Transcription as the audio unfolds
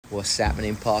What's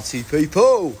happening, party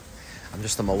people? I'm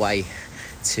just on my way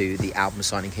to the album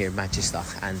signing here in Manchester,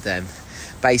 and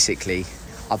basically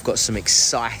I've got some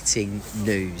exciting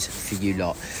news for you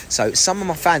lot. So some of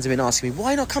my fans have been asking me, why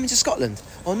are you not coming to Scotland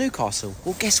or Newcastle?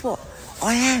 Well, guess what?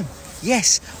 I am.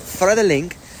 Yes, follow the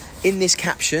link in this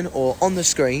caption or on the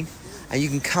screen and you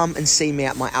can come and see me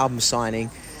at my album signing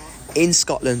in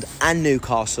Scotland and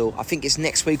Newcastle. I think it's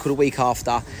next week or the week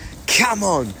after. Come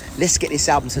on, let's get this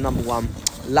album to #1.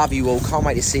 Love you all, can't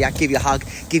wait to see you. Give you a hug,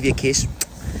 give you a kiss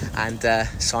and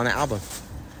sign that album.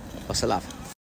 Lots of love.